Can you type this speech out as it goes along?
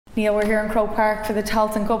Neil, we're here in Croke Park for the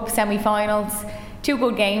Tailteann Cup semi-finals. Two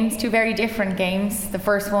good games, two very different games. The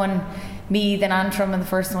first one, Meath and Antrim, and the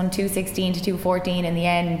first one 2-16 to 2-14. In the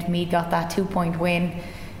end, Meath got that 2-point win.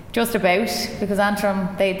 Just about, because Antrim,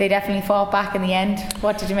 they definitely fought back in the end.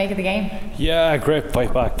 What did you make of the game? Yeah, a great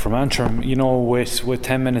fight back from Antrim. You know, with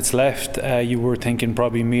 10 minutes left, you were thinking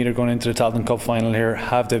probably Meath are going into the Tailteann Cup final here.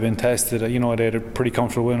 Have they been tested? You know, they had a pretty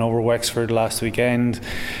comfortable win over Wexford last weekend.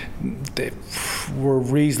 They were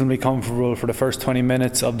reasonably comfortable for the first 20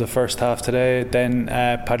 minutes of the first half today. Then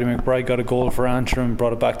Paddy McBride got a goal for Antrim,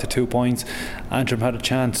 brought it back to 2 points. Antrim had a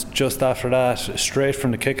chance just after that, straight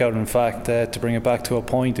from the kick out in fact, to bring it back to a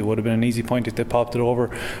point. It would have been an easy point if they popped it over.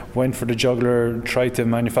 Went for the juggler, tried to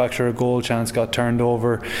manufacture a goal chance, got turned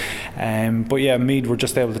over. But yeah, Meath were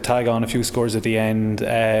just able to tag on a few scores at the end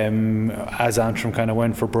as Antrim kind of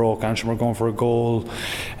went for broke. Antrim were going for a goal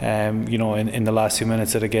you know, in the last few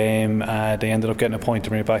minutes of the game. They ended up getting a point to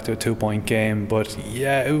bring it back to a 2-point game. But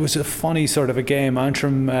yeah, it was a funny sort of a game.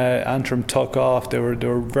 Antrim took off. They were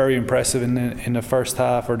very impressive in the first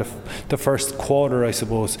half, or the first quarter, I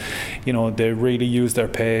suppose. You know, they really used their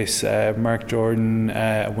pace. Mark Jordan,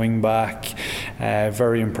 wing back,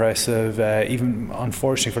 very impressive. Even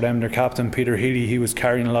unfortunately for them, their captain Peter Healy, he was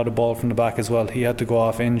carrying a lot of ball from the back as well. He had to go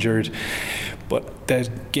off injured. But the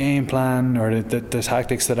game plan, or the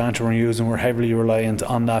tactics that Antrim were using, were heavily reliant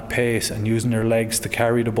on that pace and using their legs to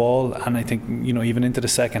carry the ball. And I think, you know, even into the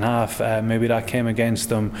second half, maybe that came against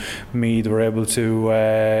them. Meath were able to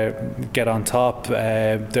get on top.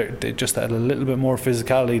 They just had a little bit more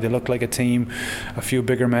physicality. They looked like a team, a few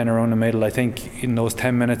bigger men around the middle. I think in those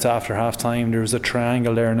 10 minutes after half time, there was a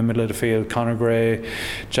triangle there in the middle of the field. Conor Gray,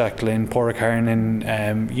 Jack Glynn, Porrick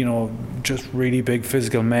Harnan, you know, just really big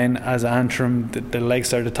physical men. As Antrim, the legs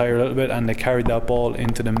started to tire a little bit, and they carried that ball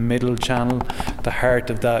into the middle channel, the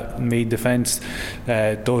heart of that Meath defence.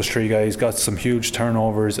 Those three guys got some huge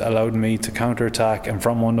turnovers, allowed Meath to counter-attack, and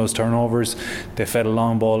from one of those turnovers they fed a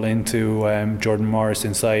long ball into Jordan Morris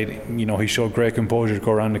inside. You know, he showed great composure to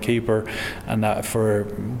go around the keeper, and that for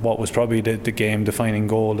what was probably the game defining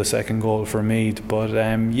goal, the second goal for Meath. But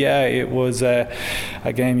yeah, it was a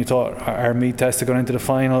game you thought, are Meath tested going into the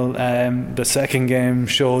final? The second game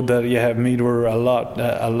showed that Meath were a lot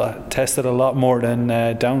tested a lot more than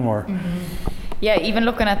Down were. Yeah, even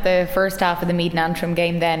looking at the first half of the Meath and Antrim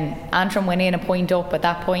game, then Antrim went in a point up. At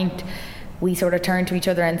that point, we sort of turned to each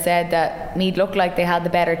other and said that Meath looked like they had the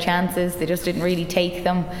better chances. They just didn't really take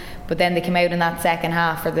them. But then they came out in that second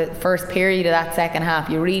half, or the first period of that second half,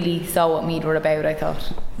 you really saw what Meath were about, I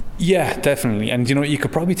thought. Yeah, definitely. And you know, you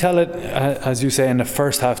could probably tell it, as you say, in the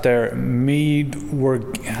first half there, Meath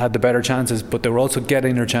had the better chances, but they were also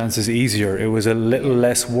getting their chances easier. It was a little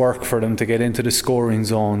less work for them to get into the scoring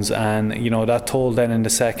zones, and you know, that told then in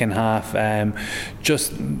the second half.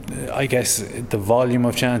 Just, I guess, the volume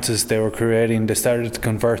of chances they were creating, they started to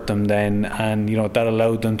convert them then, and you know, that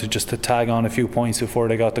allowed them to tag on a few points before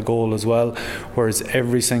they got the goal as well. Whereas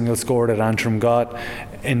every single score that Antrim got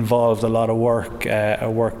involved a lot of work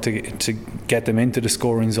to get them into the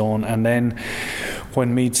scoring zone. And then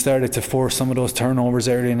when Meath started to force some of those turnovers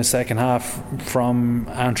early in the second half from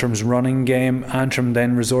Antrim's running game, Antrim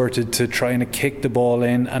then resorted to trying to kick the ball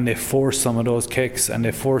in, and they forced some of those kicks, and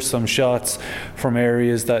they forced some shots from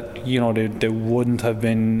areas that, you know, they wouldn't have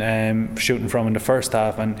been shooting from in the first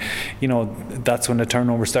half. And you know, that's when the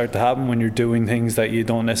turnovers start to happen, when you're doing things that you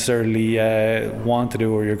don't necessarily want to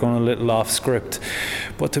do, or you're going a little off script.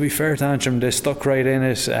 But to be fair to Antrim, they stuck right in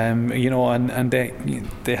it, you know, and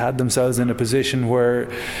they had themselves in a position where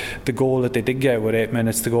the goal that they did get with 8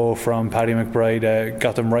 minutes to go from Paddy McBride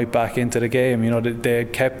got them right back into the game. You know, they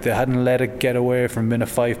hadn't let it get away from being a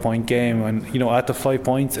 5-point game, and you know, at the 5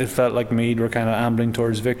 points it felt like Meath were kind of ambling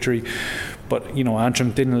towards victory. But you know,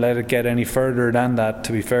 Antrim didn't let it get any further than that,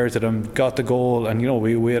 to be fair to them. Got the goal, and you know,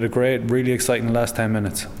 we had a great, really exciting last 10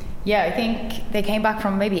 minutes. Yeah, I think they came back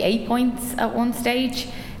from maybe 8 points at one stage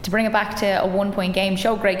to bring it back to a 1-point game.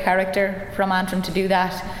 Showed great character from Antrim to do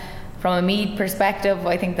that. From a Meath perspective,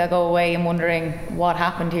 I think they'll go away and wondering what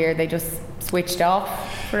happened here. They just switched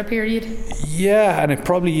off for a period. Yeah, and it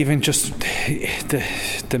probably even just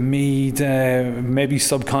the Meath, maybe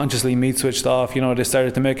subconsciously Meath switched off. You know, they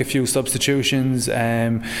started to make a few substitutions.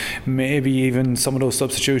 Maybe even some of those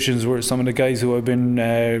substitutions were some of the guys who have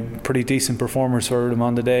been pretty decent performers for them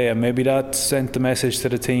on the day, and maybe that sent the message to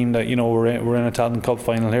the team that, you know, we're in a Tailteann Cup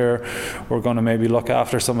final here. We're going to maybe look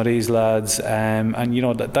after some of these lads, and you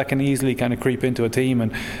know, that can easily kind of creep into a team,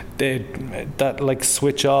 and that like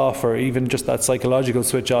switch off, or even just that psychological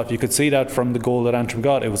switch switch off. You could see that from the goal that Antrim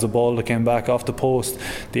got. It was a ball that came back off the post.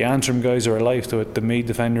 The Antrim guys are alive to it. The Meath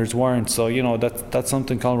defenders weren't. So that's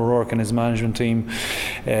something Colin O'Rourke and his management team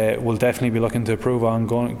will definitely be looking to improve on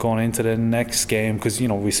going into the next game, because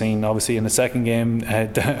we've seen obviously in the second game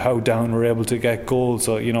how Down were able to get goals.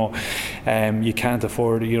 So you can't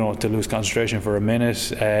afford to lose concentration for a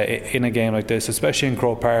minute in a game like this, especially in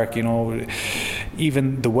Croke Park.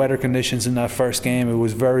 Even the weather conditions in that first game, it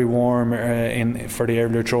was very warm for the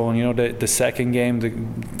earlier throw, and the second game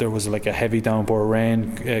there was like a heavy downpour of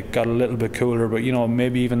rain. It got a little bit cooler, but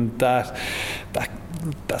maybe even that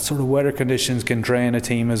sort of weather conditions can drain a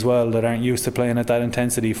team as well that aren't used to playing at that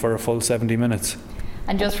intensity for a full 70 minutes.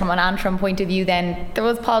 And just from an Antrim point of view then, there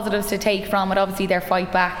was positives to take from it. Obviously their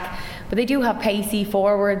fight back, but they do have pacey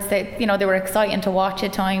forwards that they were exciting to watch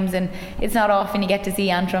at times, and it's not often you get to see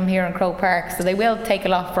Antrim here in Croke Park, so they will take a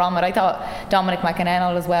lot from it. I thought Dominic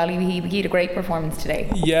McEnennell as well, he had a great performance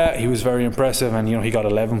today. Yeah, he was very impressive, and he got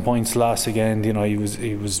 11 points last again.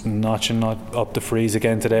 He was notching up the freeze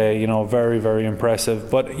again today. Very, very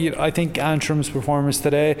impressive. But I think Antrim's performance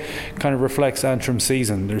today kind of reflects Antrim's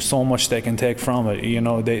season. There's so much they can take from it.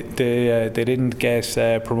 They didn't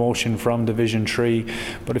get promotion from Division 3,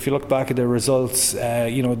 but if you look back at their results,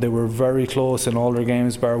 they were very close in all their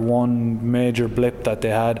games bar one major blip that they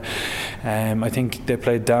had. I think they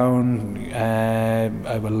played Down,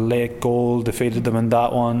 a late goal defeated them in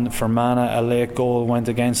that one. Fermanagh, a late goal went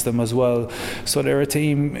against them as well. So they're a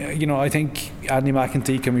team, I think Andy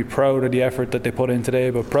McEntee can be proud of the effort that they put in today,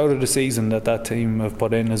 but proud of the season that team have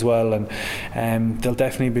put in as well, and they'll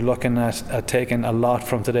definitely be looking at taking a lot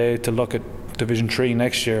from today to look at Division 3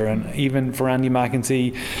 next year. And even for Andy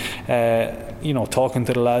McEntee, talking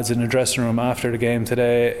to the lads in the dressing room after the game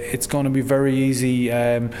today, it's going to be very easy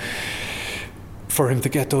for him to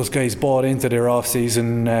get those guys bought into their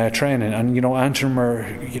off-season training. And Antrim are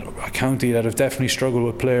a county that have definitely struggled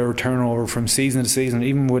with player turnover from season to season,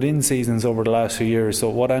 even within seasons over the last few years. So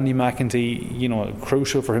what Andy McEntee,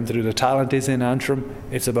 crucial for him to do, the talent is in Antrim.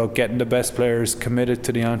 It's about getting the best players committed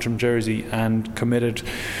to the Antrim jersey and committed.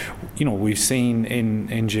 We've seen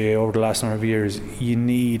in GA over the last number of years, you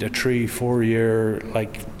need a 3-4 year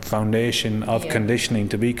foundation of conditioning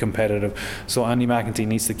to be competitive. So Andy McEntee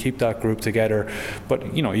needs to keep that group together.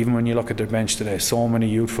 But even when you look at their bench today, so many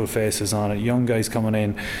youthful faces on it, young guys coming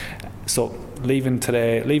in. So leaving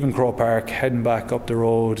Croke Park, heading back up the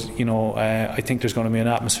road, I think there's going to be an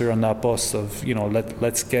atmosphere on that bus of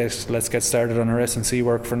let's get started on our S&C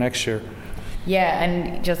work for next year. Yeah,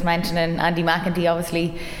 and just mentioning Andy McEntee,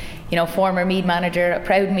 obviously, former Meath manager, a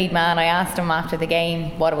proud Meath man. I asked him after the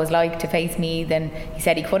game what it was like to face Meath, and he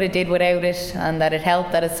said he could have did without it, and that it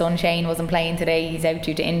helped that his son Shane wasn't playing today. He's out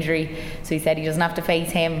due to injury, so he said he doesn't have to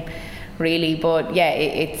face him really. But yeah,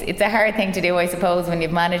 it's a hard thing to do, I suppose, when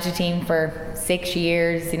you've managed a team for 6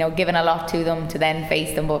 years, given a lot to them, to then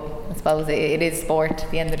face them. But I suppose it is sport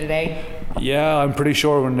at the end of the day. Yeah, I'm pretty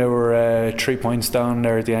sure when they were 3 points down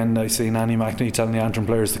there at the end, I seen Andy McEntee telling the Antrim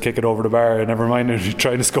players to kick it over the bar, never mind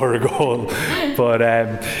trying to score a goal. But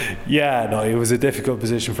it was a difficult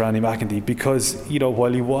position for Andy McEntee, because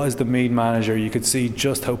while he was the Meath manager, you could see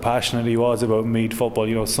just how passionate he was about Meath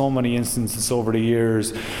football. So many instances over the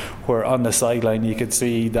years where on the sideline you could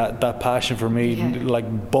see that passion for Meath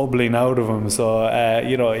bubbling out of him. So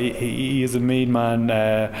he is a Meath man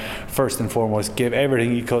first and foremost. Gave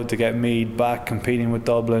everything he could to get Meath back competing with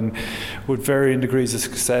Dublin with varying degrees of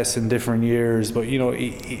success in different years. But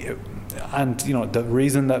the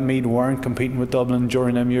reason that Meath weren't competing with Dublin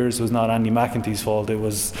during them years was not Andy McEntee's fault. It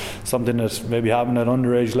was something that maybe happened at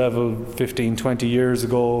underage level 15-20 years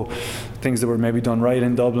ago, things that were maybe done right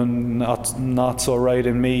in Dublin, not so right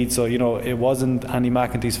in Meath. So it wasn't Andy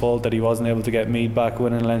McEntee's fault that he wasn't able to get Meath back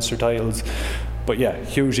winning Leinster titles. But yeah,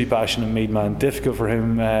 hugely passionate Meath man. Difficult for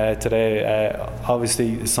him today. Obviously,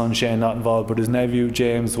 his son Shane not involved, but his nephew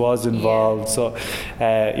James was involved. So,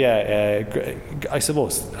 I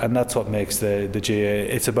suppose, and that's what makes the GA.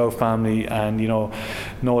 It's about family, and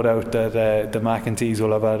no doubt that the McEntees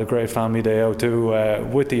will have had a great family day out too,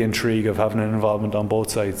 with the intrigue of having an involvement on both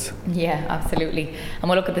sides. Yeah, absolutely. And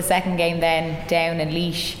we'll look at the second game then, Down and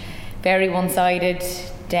Laois. Very one-sided.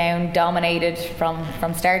 Down dominated from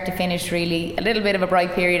start to finish, really. A little bit of a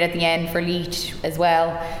bright period at the end for Laois as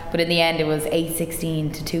well, but in the end it was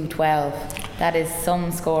 8-16 to 2-12. That is some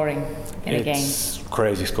scoring in a game. It's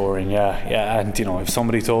crazy scoring, yeah. And if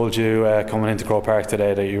somebody told you coming into Croke Park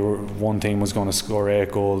today that one team was going to score 8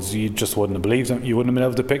 goals, you just wouldn't have believed them. You wouldn't have been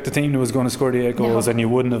able to pick the team that was going to score the 8 goals, and you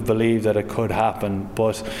wouldn't have believed that it could happen.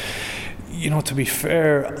 But to be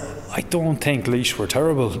fair, I don't think Laois were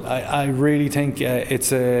terrible. I really think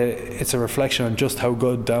it's a reflection on just how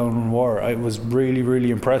good Down were. I was really,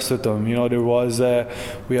 really impressed with them.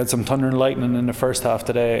 We had some thunder and lightning in the first half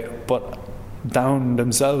today, but Down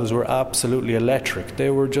themselves were absolutely electric. They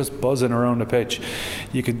were just buzzing around the pitch.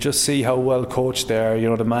 You could just see how well coached they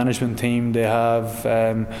are. The management team they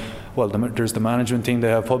have. There's the management team they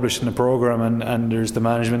have published in the programme, and there's the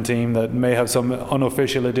management team that may have some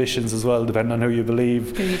unofficial additions as well, depending on who you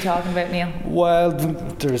believe. Who are you talking about, Neil? Well,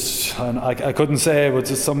 I couldn't say, but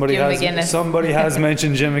somebody has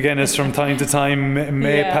mentioned Jim McGuinness from time to time.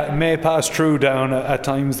 May pass through Down at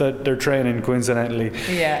times that they're training, coincidentally.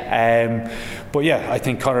 Yeah. But yeah, I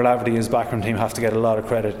think Conor Laverty and his background team have to get a lot of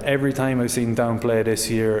credit. Every time I've seen Down play this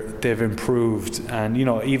year, they've improved. And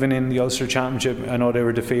even in the Ulster Championship, I know they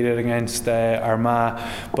were defeated against Armagh,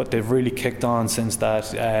 but they've really kicked on since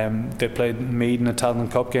that. They played Meath in a Tailteann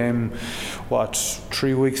Cup game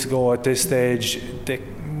 3 weeks ago at this stage. They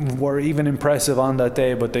were even impressive on that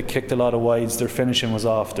day, but they kicked a lot of wides. Their finishing was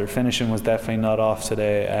off. Their finishing was definitely not off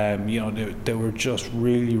today. They were just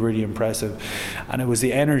really, really impressive, and it was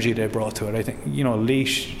the energy they brought to it. I think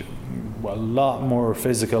Laois, a lot more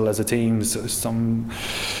physical as a team. Some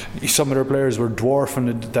of their players were dwarfing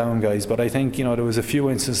the Down guys, but I think there was a few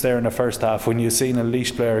instances there in the first half when you seen a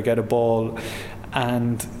Laois player get a ball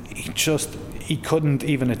and he couldn't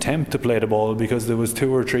even attempt to play the ball because there was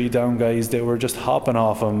 2 or 3 Down guys. They were just hopping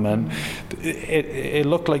off him, and it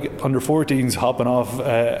looked like under 14s hopping off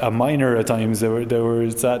a minor at times. There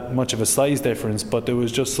was that much of a size difference, but there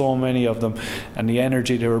was just so many of them, and the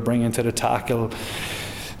energy they were bringing to the tackle.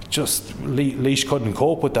 Just Laois couldn't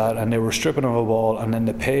cope with that, and they were stripping of a ball, and then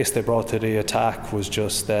the pace they brought to the attack was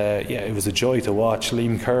just it was a joy to watch.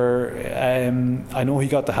 Liam Kerr, I know he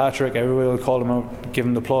got the hat-trick, everybody will call him out, give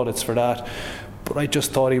him the plaudits for that, but I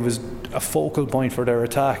just thought he was a focal point for their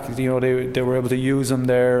attack. They were able to use him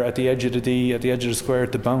there at the edge of the D, at the edge of the square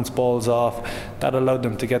to bounce balls off. That allowed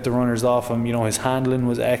them to get the runners off him. His handling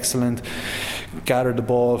was excellent, gathered the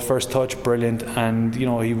ball, first touch brilliant, and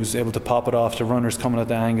he was able to pop it off to runners coming at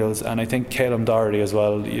the angles. And I think Caleb Doherty as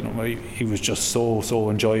well, he was just so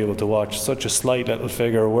enjoyable to watch. Such a slight little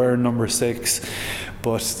figure, wearing number 6,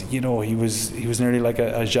 but he was nearly like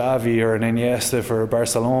a Xavi or an Iniesta for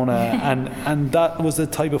Barcelona, and that was the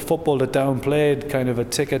type of football that Down played, kind of a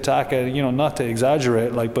tiki-taka, not to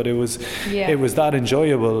exaggerate, but it was that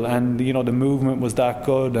enjoyable, and the movement was that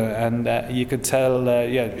good, and you could tell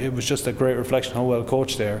it was just a great reflection how well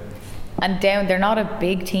coached they are. And Down, they're not a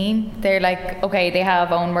big team. They're they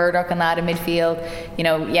have Owen Murdoch and that in midfield.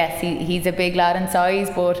 Yes, he's a big lad in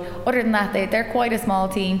size, but other than that, they're quite a small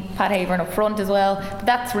team. Pat Havern up front as well. But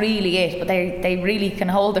that's really it. But they really can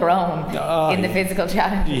hold their own in the physical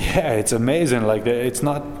challenge. Yeah, it's amazing. It's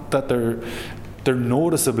not that they're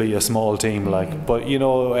noticeably a small team, but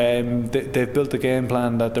they've built a game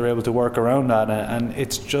plan that they're able to work around that, and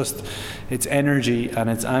it's energy and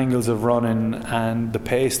it's angles of running and the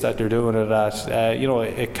pace that they're doing it at.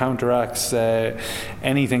 It counteracts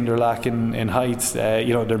anything they're lacking in height.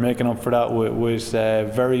 They're making up for that with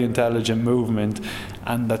very intelligent movement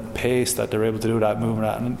and that pace that they're able to do that movement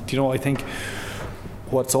at. And I think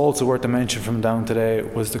what's also worth a mention from Down today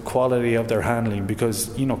was the quality of their handling, because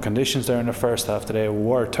conditions there in the first half today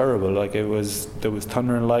were terrible. There was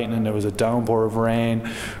thunder and lightning, there was a downpour of rain.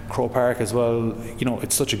 Croke Park as well,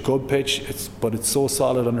 it's such a good pitch, but it's so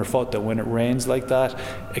solid underfoot that when it rains like that,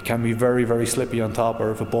 it can be very, very slippy on top,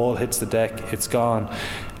 or if a ball hits the deck, it's gone.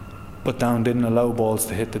 But Down didn't allow balls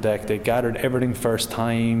to hit the deck. They gathered everything first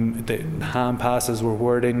time. The hand passes were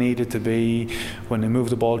where they needed to be. When they moved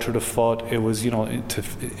the ball through the foot, it was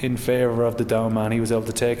in favour of the Down man. He was able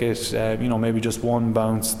to take it maybe just one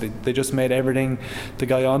bounce. They just made everything, the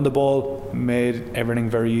guy on the ball made everything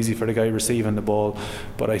very easy for the guy receiving the ball.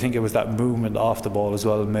 But I think it was that movement off the ball as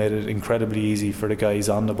well made it incredibly easy for the guys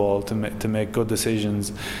on the ball to make good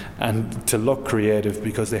decisions and to look creative,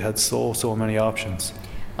 because they had so many options.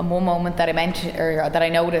 And one moment that I mentioned, or that I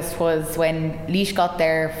noticed, was when Laois got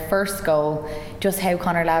their first goal, just how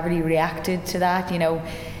Conor Laverty reacted to that. Down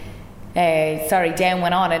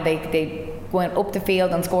went on and they went up the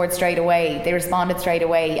field and scored straight away. They responded straight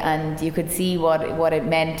away, and you could see what it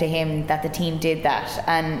meant to him that the team did that.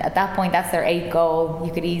 And at that point, that's their 8th goal.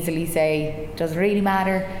 You could easily say, does it really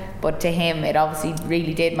matter? But to him, it obviously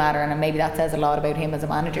really did matter, and maybe that says a lot about him as a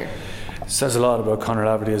manager. Says a lot about Conor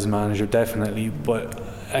Laverty as a manager, definitely. But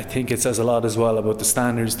I think it says a lot as well about the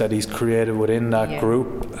standards that he's created within that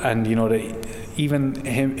group, and even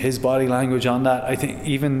his body language on that. I think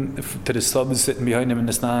even to the subs sitting behind him in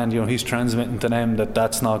the stand, he's transmitting to them that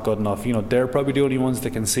that's not good enough. They're probably the only ones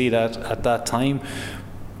that can see that at that time.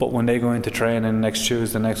 But when they go into training next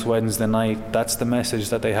Tuesday, next Wednesday night, that's the message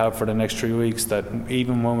that they have for the next 3 weeks, that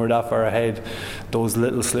even when we're that far ahead, those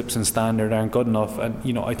little slips in standard aren't good enough. And,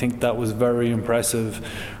 I think that was very impressive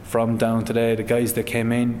from down today. The guys that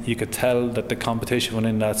came in, you could tell that the competition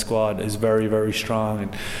within that squad is very, very strong.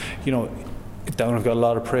 And, Down have got a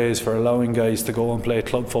lot of praise for allowing guys to go and play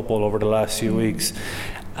club football over the last few weeks.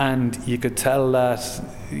 And you could tell that,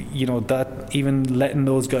 that even letting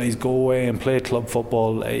those guys go away and play club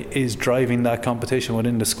football is driving that competition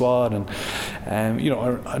within the squad. And,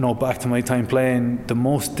 I know back to my time playing, the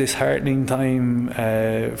most disheartening time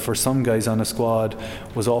for some guys on the squad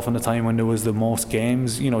was often the time when there was the most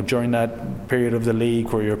games, during that period of the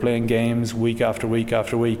league where you're playing games week after week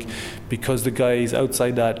after week, because the guys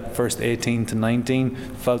outside that first 18 to 19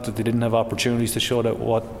 felt that they didn't have opportunities to show that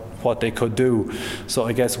what they could do. So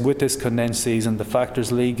I guess with this condensed season, the fact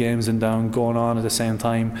there's league games and down going on at the same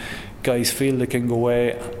time, guys feel they can go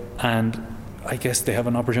away, and I guess they have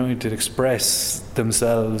an opportunity to express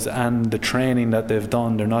themselves and the training that they've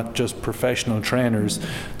done. They're not just professional trainers,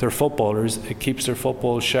 they're footballers. It keeps their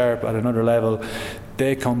football sharp at another level.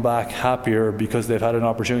 They come back happier because they've had an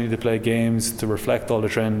opportunity to play games to reflect all the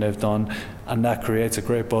training they've done, and that creates a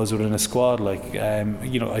great buzz within a squad.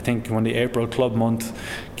 I think when the April club month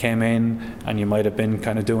came in, and you might have been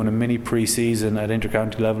kind of doing a mini pre-season at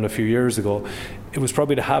intercounty level a few years ago, it was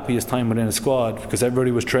probably the happiest time within a squad, because everybody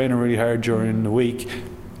was training really hard during the week,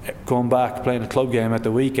 going back playing a club game at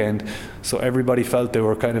the weekend, so everybody felt they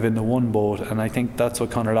were kind of in the one boat. And I think that's what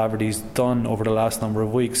Conor Laverty's done over the last number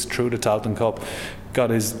of weeks through the Tailteann Cup. Got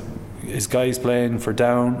his guys playing for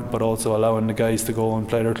down, but also allowing the guys to go and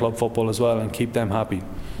play their club football as well and keep them happy.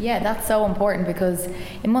 Yeah, that's so important, because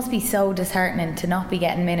it must be so disheartening to not be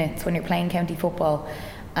getting minutes when you're playing county football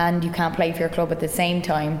and you can't play for your club at the same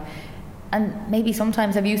time. And maybe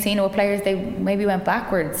sometimes, have you seen it with players, they maybe went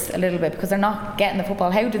backwards a little bit because they're not getting the football?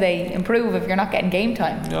 How do they improve if you're not getting game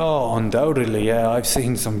time? Oh, undoubtedly, yeah. I've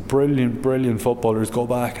seen some brilliant footballers go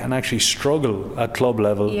back and actually struggle at club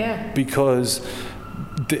level, because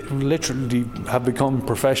they literally have become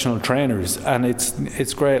professional trainers. And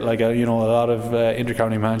it's great. A lot of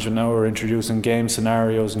intercounty management now are introducing game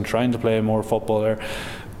scenarios and trying to play more football there.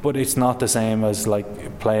 But it's not the same as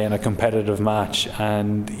playing a competitive match.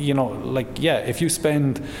 And if you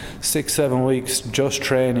spend 6-7 weeks just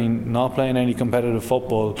training, not playing any competitive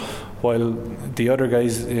football, while the other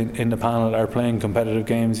guys in the panel are playing competitive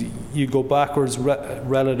games, you go backwards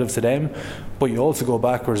relative to them, but you also go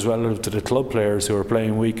backwards relative to the club players who are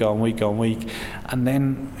playing week on week on week. And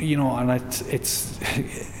then and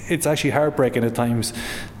it's actually heartbreaking at times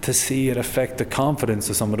to see it affect the confidence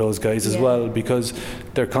of some of those guys as well, because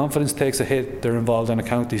their confidence takes a hit. They're involved in a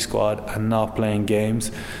county squad and not playing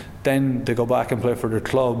games. Then they go back and play for their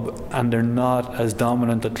club, and they're not as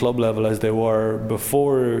dominant at club level as they were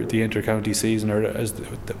before the inter-county season, or as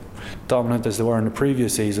dominant as they were in the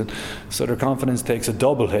previous season. So their confidence takes a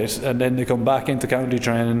double hit, and then they come back into county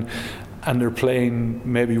training and they're playing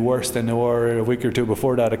maybe worse than they were a week or two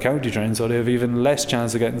before that at county training, so they have even less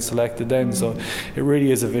chance of getting selected then. So it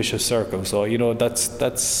really is a vicious circle. So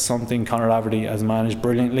that's something Conor Laverty has managed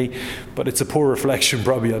brilliantly, but it's a poor reflection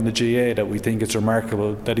probably on the GA that we think it's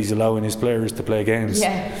remarkable that he's allowing his players to play games.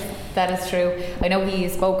 Yeah, that is true. I know he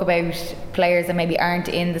spoke about players that maybe aren't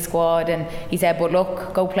in the squad, and he said, but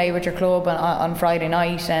look, go play with your club on Friday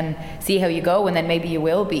night and see how you go, and then maybe you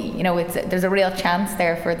will be. There's a real chance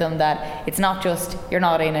there for them, that it's not just you're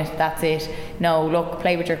not in it, that's it. No, look,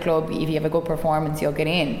 play with your club. If you have a good performance, you'll get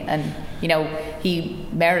in. And he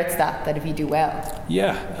merits that if you do well.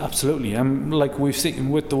 Yeah, absolutely. And we've seen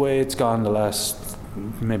with the way it's gone the last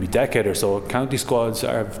maybe decade or so, county squads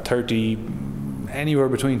have anywhere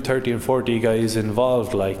between 30 and 40 guys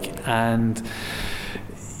involved, and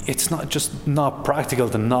it's not practical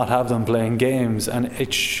to not have them playing games. And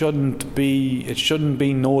it shouldn't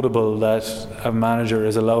be notable that a manager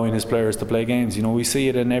is allowing his players to play games. We see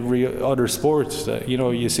it in every other sport.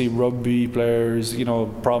 You see rugby players,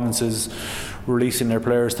 provinces releasing their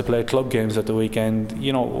players to play club games at the weekend.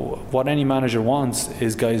 What any manager wants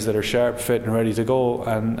is guys that are sharp, fit and ready to go,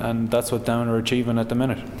 and that's what Down are achieving at the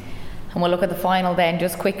minute. And we'll look at the final then,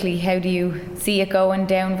 just quickly. How do you see it going,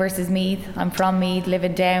 Down versus Meath? I'm from Meath,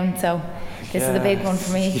 living Down, so... This is a big one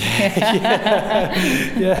for me.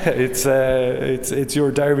 It's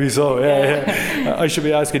your derby, so I should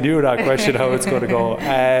be asking you that question, how it's going to go.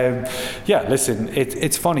 Listen,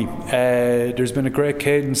 it's funny. There's been a great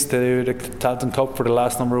cadence to the Tailteann Cup for the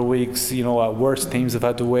last number of weeks. You know, at worst, teams have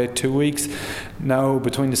had to wait 2 weeks. Now,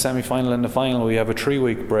 between the semi-final and the final, we have a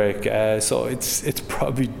 3-week break. So it's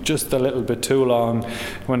probably just a little bit too long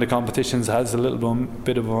when the competition has a little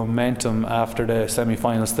bit of momentum after the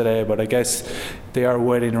semi-finals today. But I guess they are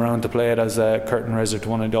waiting around to play it as a curtain raiser to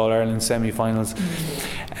one of the All-Ireland semi-finals.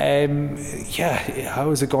 How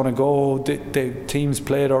is it going to go? The teams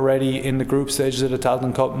played already in the group stages of the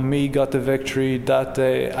Tailteann Cup. Meath got the victory that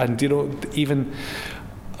day, and even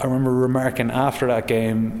I remember remarking after that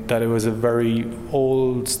game that it was a very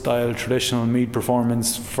old style traditional Meath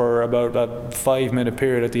performance for about a 5-minute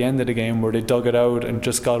period at the end of the game where they dug it out and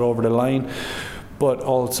just got over the line. But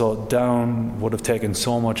also Down would have taken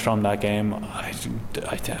so much from that game.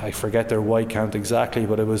 I forget their white count exactly,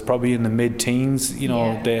 but it was probably in the mid-teens.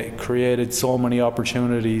 They created so many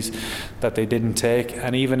opportunities that they didn't take,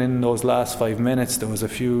 and even in those last 5 minutes there was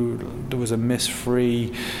a miss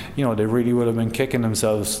free. They really would have been kicking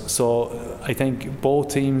themselves. So I think both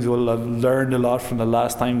teams will have learned a lot from the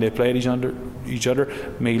last time they played each other.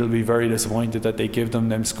 Meath will be very disappointed that they give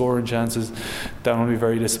them scoring chances. Down will be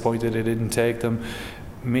very disappointed they didn't take them.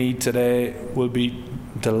 Meath today will be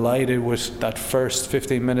delighted with that first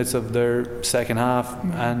 15 minutes of their second half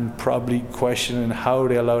and probably questioning how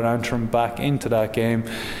they allowed Antrim back into that game.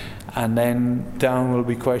 And then Down will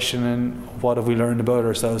be questioning what have we learned about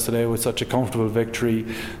ourselves today with such a comfortable victory.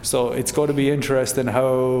 So it's going to be interesting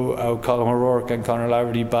how Colin O'Rourke and Conor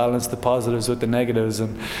Laverty balance the positives with the negatives.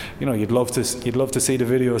 And you'd love to see the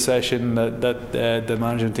video session that the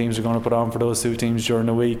management teams are going to put on for those two teams during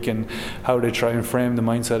the week, and how they try and frame the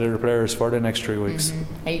mindset of the players for the next 3 weeks.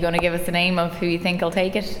 Are you going to give us the name of who you think will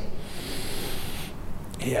take it?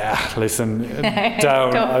 Yeah, listen,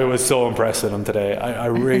 Down, I was so impressed with him today. I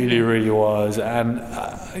really, really was. And,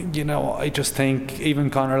 I just think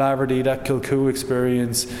even Conor Laverty, that Kilcoo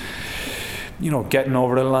experience, getting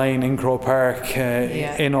over the line in Croke Park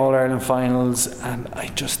in All-Ireland finals, and I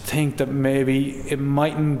just think that maybe it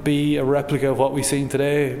mightn't be a replica of what we've seen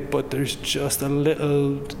today, but there's just a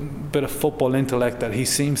little bit of football intellect that he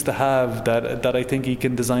seems to have that I think he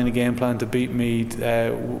can design a game plan to beat Meath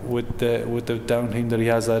with the Down team that he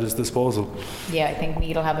has at his disposal. Yeah, I think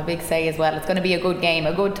Meath will have a big say as well. It's going to be a good game,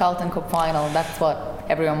 a good Tailteann Cup final. That's what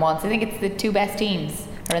everyone wants. I think it's the two best teams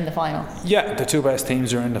are in the final. Yeah, the two best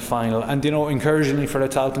teams are in the final, and encouragingly for the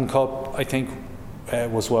Tailteann Cup, I think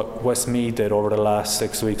was what Westmeath did over the last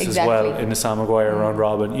 6 weeks as well in the Sam Maguire round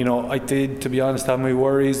robin. I did, to be honest, have my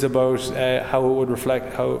worries about how it would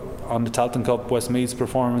reflect how on the Tailteann Cup Westmeath's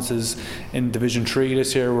performances in Division 3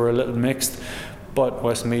 this year were a little mixed. But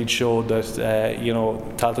Westmeath showed that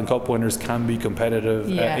Tailteann Cup winners can be competitive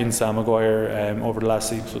in Sam Maguire over the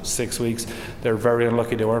last 6 weeks. They're very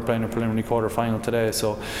unlucky they weren't playing a preliminary quarter final today.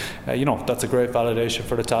 So that's a great validation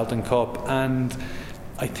for the Tailteann Cup. And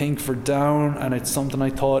I think for Down, and it's something I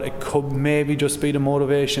thought it could maybe just be the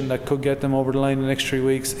motivation that could get them over the line the next 3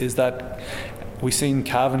 weeks, is that we've seen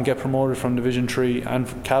Cavan get promoted from Division 3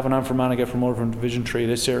 and Cavan and Fermanagh get promoted from Division 3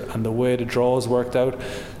 this year, and the way the draws worked out,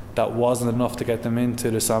 that wasn't enough to get them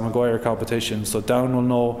into the Sam Maguire competition. So Down will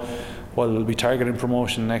know, they'll be targeting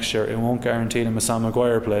promotion next year. It won't guarantee them a Sam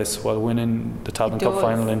Maguire place, while winning the Tailteann Cup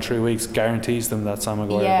final in 3 weeks guarantees them that Sam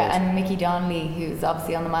Maguire place. And Mickey Donnelly, who's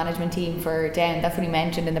obviously on the management team for Down, that's what he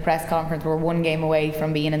mentioned in the press conference, we're one game away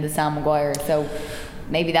from being in the Sam Maguire. So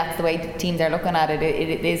maybe that's the way teams are looking at it.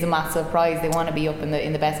 It is a massive prize. They want to be up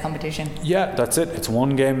in the best competition. Yeah, that's it. It's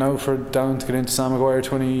one game now for Down to get into Sam Maguire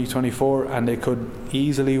 2024, and they could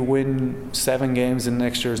easily win 7 games in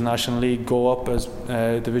next year's National League, go up as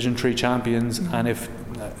Division 3 champions, and if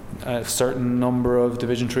a certain number of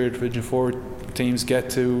Division 3 or Division 4 teams get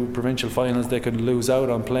to provincial finals, they could lose out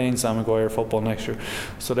on playing Sam Maguire football next year.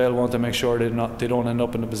 So they'll want to make sure they don't end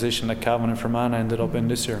up in the position that Cavan and Fermanagh ended up in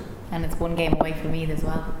this year. And it's one game away from Meath as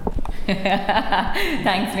well.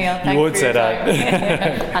 Thanks, Neil. Thanks, you would say that.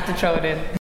 Had to throw it in.